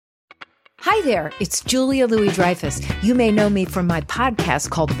Hi there, it's Julia Louis-Dreyfus. You may know me from my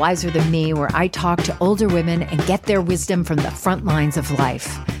podcast called Wiser Than Me, where I talk to older women and get their wisdom from the front lines of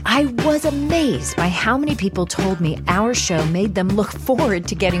life. I was amazed by how many people told me our show made them look forward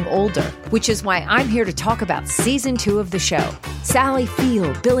to getting older, which is why I'm here to talk about Season 2 of the show. Sally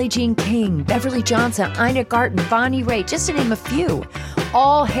Field, Billie Jean King, Beverly Johnson, Ina Garten, Bonnie Raitt, just to name a few.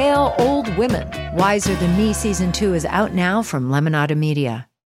 All hail old women. Wiser Than Me Season 2 is out now from Lemonada Media.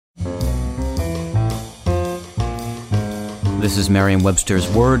 This is Merriam-Webster's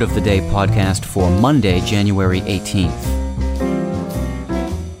Word of the Day podcast for Monday, January 18th.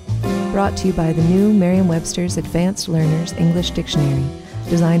 Brought to you by the new Merriam-Webster's Advanced Learners English Dictionary,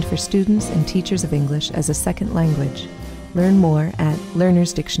 designed for students and teachers of English as a second language. Learn more at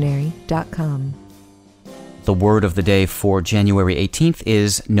learnersdictionary.com. The word of the day for January 18th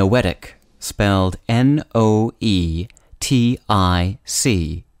is noetic, spelled Noetic.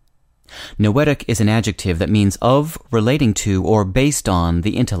 Noetic is an adjective that means of, relating to, or based on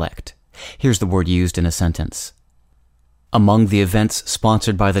the intellect. Here's the word used in a sentence. Among the events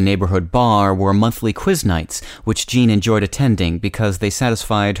sponsored by the neighborhood bar were monthly quiz nights, which Jean enjoyed attending because they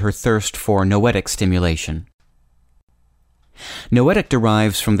satisfied her thirst for noetic stimulation. Noetic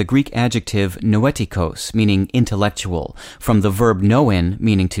derives from the Greek adjective noetikos, meaning intellectual, from the verb noen,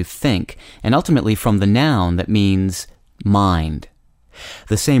 meaning to think, and ultimately from the noun that means mind.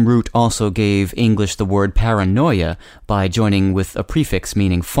 The same root also gave English the word paranoia by joining with a prefix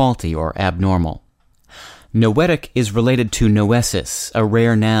meaning faulty or abnormal. Noetic is related to noesis, a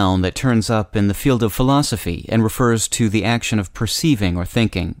rare noun that turns up in the field of philosophy and refers to the action of perceiving or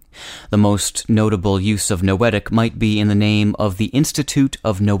thinking. The most notable use of noetic might be in the name of the Institute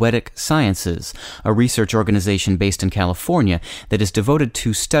of Noetic Sciences, a research organization based in California that is devoted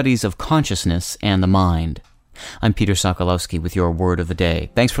to studies of consciousness and the mind. I'm Peter Sokolowski with your Word of the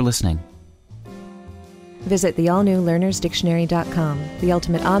Day. Thanks for listening. Visit the all-new learnersdictionary.com, the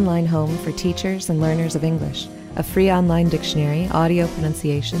ultimate online home for teachers and learners of English. A free online dictionary, audio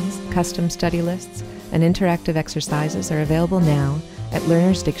pronunciations, custom study lists, and interactive exercises are available now at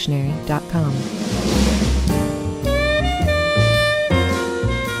learnersdictionary.com.